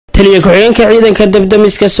Taliye Xigeenka Ciidanka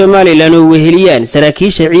Dabdamiska Somaliland oo weheliyaan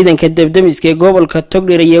saraakiisha ciidanka Dabdamiska ee gobolka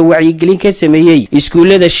Togdheer iyo Wacyi Galin ka sameeyay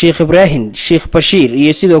iskuulada Sheekh Ibrahim, Sheekh Bashiir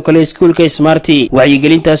iyo sidoo kale iskuulka Smarty. Wacyi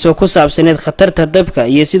Galintaas oo ku saabsaneed khatarta dabka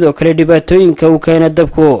iyo sidoo kale dhibaatooyinka uu keeno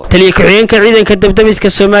dabku. Taliye Xigeenka Ciidanka Dabdamiska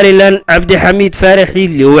Somaliland Cabdi Xamiid Faarax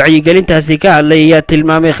Xiidli oo Wacyi Galintaasi ka hadlay ayaa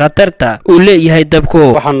tilmaamay khatarta uu leeyahay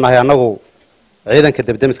dabku. waxaan nahay anagu ciidanka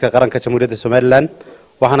Dabdamiska qaranka Jamhuuriyadda Somaliland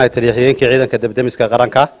waxaan Taliye Xigeenka ciidanka Dabdamiska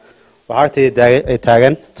qaranka waxaa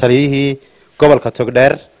taagan taliyihii gobolka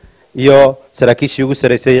Togdheer iyo saraakiishii ugu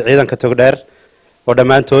sareysay ciidanka Togdheer oo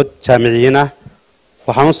dhamaantood jaamiciyiin ah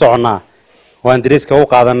waxaan u soconaa waan diriiska u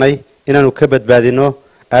qaadanay inaanu ka badbaadino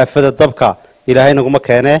aafada dabka ilaahay naguma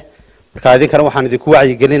keenee marka idinkana waxaan idinku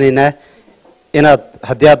wacyi gelinaynaa inaad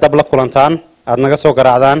haddii aad dab la kulantaan aad naga soo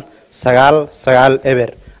garaacdaan 9 eber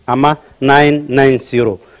ama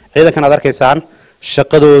 990 ciidankan aad arkaysaan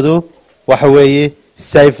shaqadoodu waxa weeye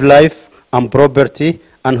save life and property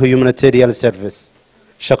and humanitarian service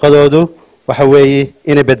shaqadoodu waxa weeye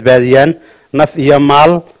inay badbaadiyaan naf iyo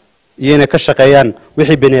maal iyo inay ka shaqeeyaan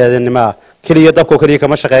wixii bani'aadanimo ah kaliya dabka kaliya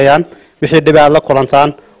kama shaqeeyaan wixii dhib aad la kulantaan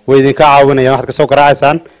way idinka caawinayaan waxaad ka soo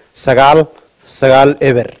garaacaysaan 9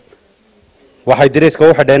 eber waxay diriiska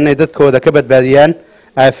u xidheen inay dadkooda ka badbaadiyaan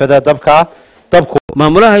aafada dabka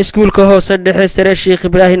maamulaha iskuulka hoose dhexe sare Sheekh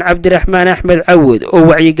Ibrahim Cabdiraxmaan Axmed Cawad oo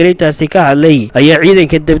Wacyi Galintaasi ka hadlay ayaa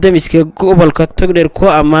ciidanka Dabdamiska gobolka Togdheer ku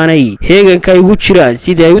amaanay heeganka ay ugu jiraan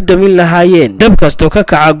sidii ay u damin lahaayeen dab kasto ka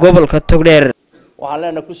kaca gobolka Togdheer. waxaan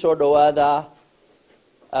leenahay ku soo dhawaada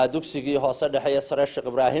dugsigii hoose dhexe sare Sheekh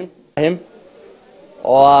Ibrahim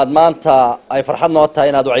oo aad maanta ay farxad noo tahay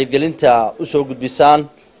inaad Wacyi Galinta u soo gudbisaan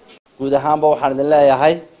guud ahaanba waxaan idin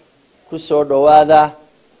leeyahay ku soo dhawaada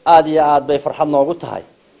aad iyo aad bay farxad noogu tahay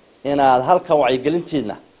inaad halkan Wacyi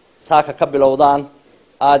Galintiina saaka ka bilowdaan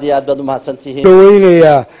aad iyo aad baad u mahadsantihiin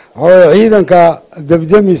weynaya ciidanka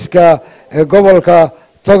Dabdamiska ee gobolka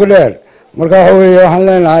Togdheer marka waxaan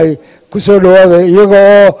leenahay ku soo dhawaada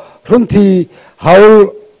iyagoo runtii hawl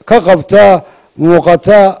ka qabta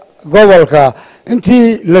muuqata gobolka intii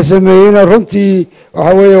la sameeyay runtii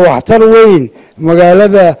waxtar weyn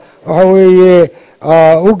magaalada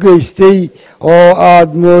u geystay oo aad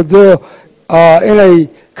moodo inay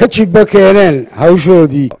ka jibba keeneen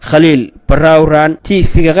hawshoodii. Khaliil Barrawran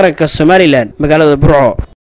TV qaranka Somaliland magaalada Burco.